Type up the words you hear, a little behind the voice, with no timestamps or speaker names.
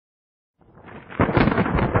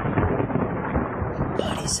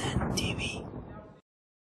BodyZen TV.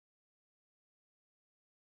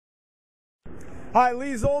 Hi,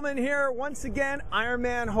 Lee Zolman here. Once again,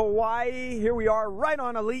 Ironman Hawaii. Here we are right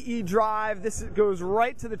on Ali'i Drive. This goes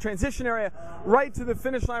right to the transition area, right to the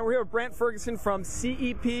finish line. We're here with Brant Ferguson from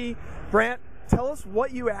CEP. Brant, tell us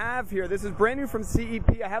what you have here. This is brand new from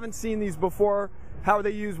CEP. I haven't seen these before. How are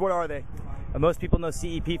they used? What are they? Most people know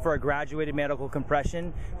CEP for a graduated medical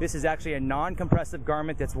compression. This is actually a non-compressive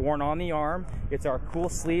garment that's worn on the arm. It's our cool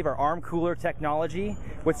sleeve, our arm cooler technology.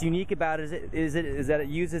 What's unique about it is that it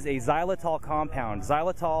uses a xylitol compound.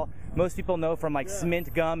 Xylitol, most people know from like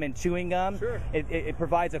cement gum and chewing gum. Sure. It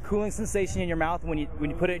provides a cooling sensation in your mouth when you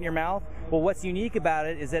put it in your mouth. Well, what's unique about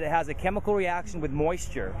it is that it has a chemical reaction with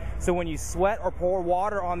moisture. So when you sweat or pour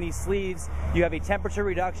water on these sleeves, you have a temperature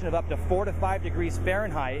reduction of up to 4 to 5 degrees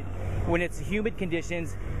Fahrenheit. When it's humid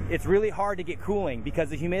conditions, it's really hard to get cooling because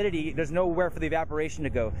the humidity, there's nowhere for the evaporation to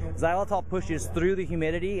go. Xylitol pushes through the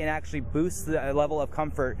humidity and actually boosts the level of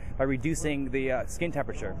comfort by reducing the skin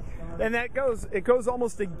temperature. And it goes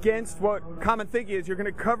almost against what common thinking is. You're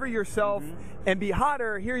going to cover yourself and be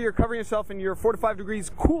hotter. Here you're covering yourself and you're 4 to 5 degrees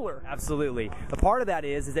cooler. Absolutely. A part of that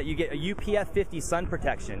is that you get a UPF 50 sun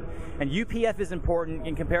protection. And UPF is important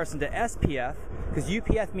in comparison to SPF because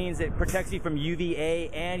UPF means it protects you from UVA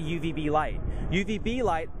and UVB light. UVB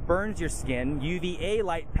light burns your skin. UVA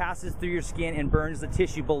light passes through your skin and burns the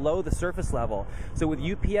tissue below the surface level. So with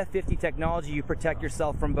UPF 50 technology, you protect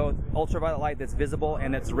yourself from both ultraviolet light that's visible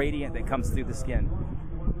and that's radiant that comes through the skin.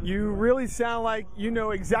 You really sound like you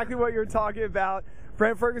know exactly what you're talking about.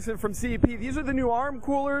 Brant Ferguson from CEP. These are the new arm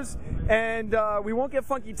coolers, and we won't get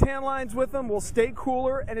funky tan lines with them. We'll stay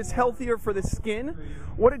cooler, and it's healthier for the skin.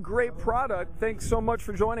 What a great product. Thanks so much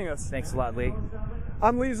for joining us. Thanks a lot, Lee.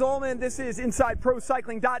 I'm Lee Zolman. This is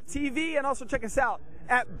InsideProCycling.tv, and also check us out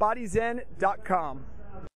at BodyZen.com.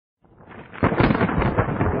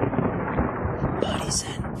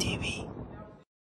 BodyZen TV.